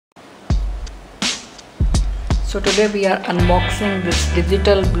So today we are unboxing this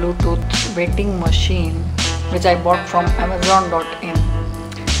digital Bluetooth weighting machine which I bought from Amazon.in.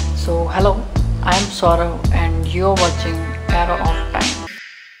 So hello, I am Saurav and you're watching Arrow of Time.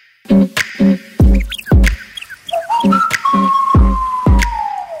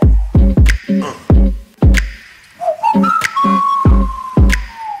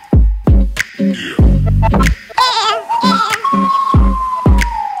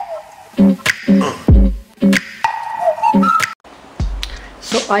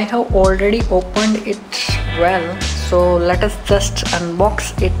 So I have already opened it well, so let us just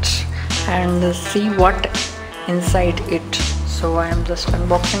unbox it and see what inside it. So I am just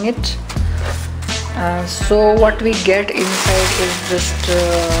unboxing it. So what we get inside is just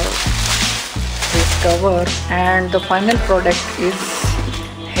this cover, and the final product is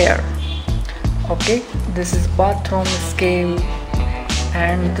here. Okay, this is bathroom scale,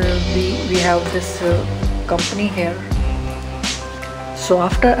 and we have this company here. So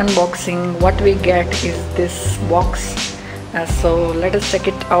after unboxing, what we get is this box. So let us check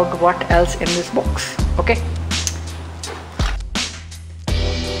it out what else in this box. Okay.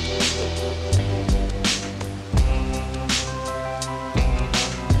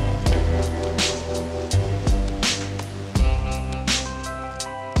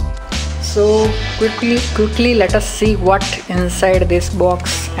 So quickly let us see what inside this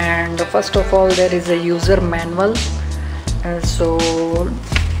box. And first of all, there is a user manual. So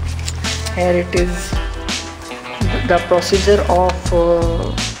here it is, the procedure of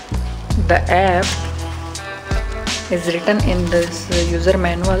the app is written in this user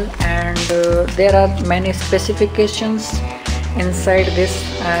manual, and there are many specifications inside this,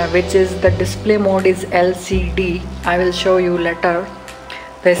 which is the display mode is LCD. I will show you later.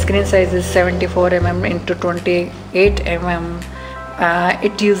 The screen size is 74 mm into 28 mm.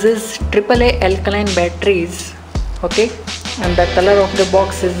 It uses AAA alkaline batteries. Okay, and the color of the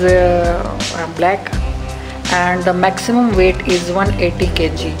box is black, and the maximum weight is 180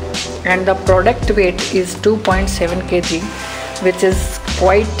 kg, and the product weight is 2.7 kg, which is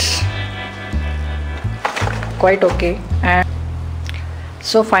quite okay. And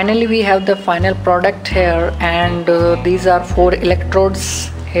so finally we have the final product here, and these are 4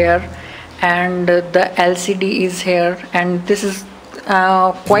 electrodes here, and the LCD is here, and this is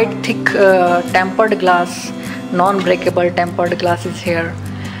quite thick tempered glass, non-breakable tempered glass is here.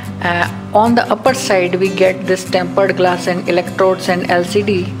 On the upper side we get this tempered glass and electrodes and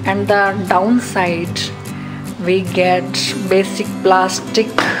LCD, and the downside we get basic plastic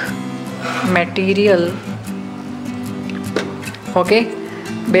material. Okay,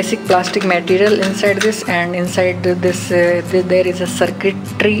 basic plastic material inside this, and inside this there is a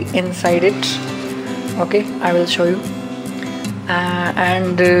circuitry inside it. Okay, I will show you.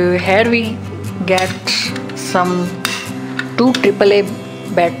 And here we get some 2 AAA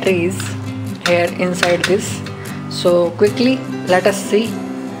batteries here inside this. So quickly let us see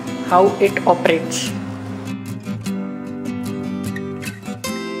how it operates.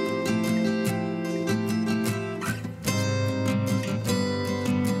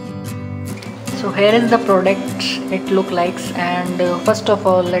 So here is the product it look like, and first of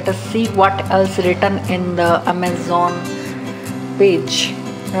all let us see what else written in the Amazon page.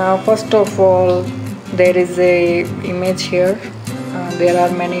 First of all, there is a image here. There are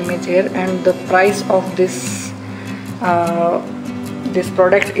many images here, and the price of this this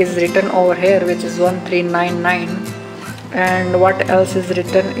product is written over here, which is 1399. And what else is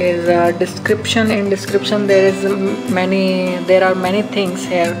written is description. In description there are many things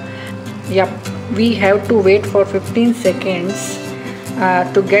here. Yep, we have to wait for 15 seconds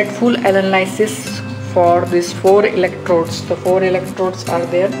to get full analysis for these 4 electrodes. The 4 electrodes are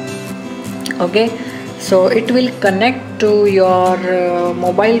there. Okay, so it will connect to your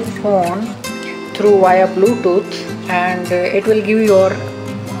mobile phone through via Bluetooth, and it will give your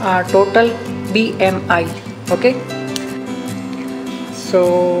total BMI. Okay,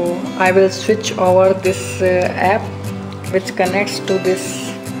 so I will switch over this app which connects to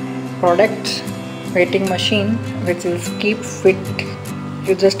this product weighting machine, which is Keep Fit.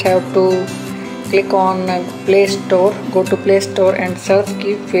 You just have to click on Play Store, go to Play Store and search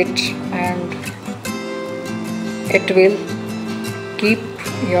Keep Fit, and it will keep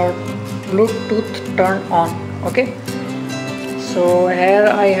your Bluetooth turned on. Okay, so here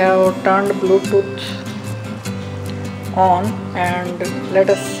I have turned Bluetooth on, and let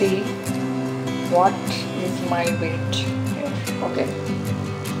us see what is my weight here. Okay,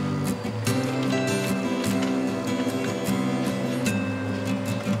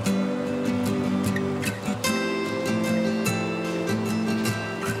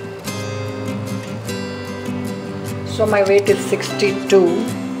 So my weight is 62.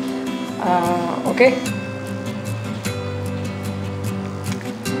 Okay,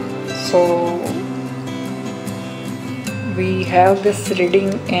 so we have this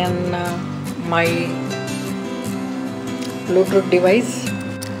reading in my Bluetooth device.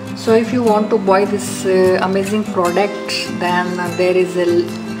 So if you want to buy this amazing product, then there is a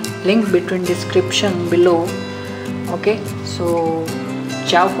link between description below. Okay, so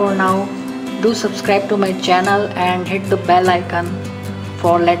ciao for now. Do subscribe to my channel and hit the bell icon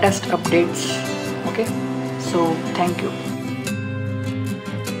for latest updates. Okay, so thank you.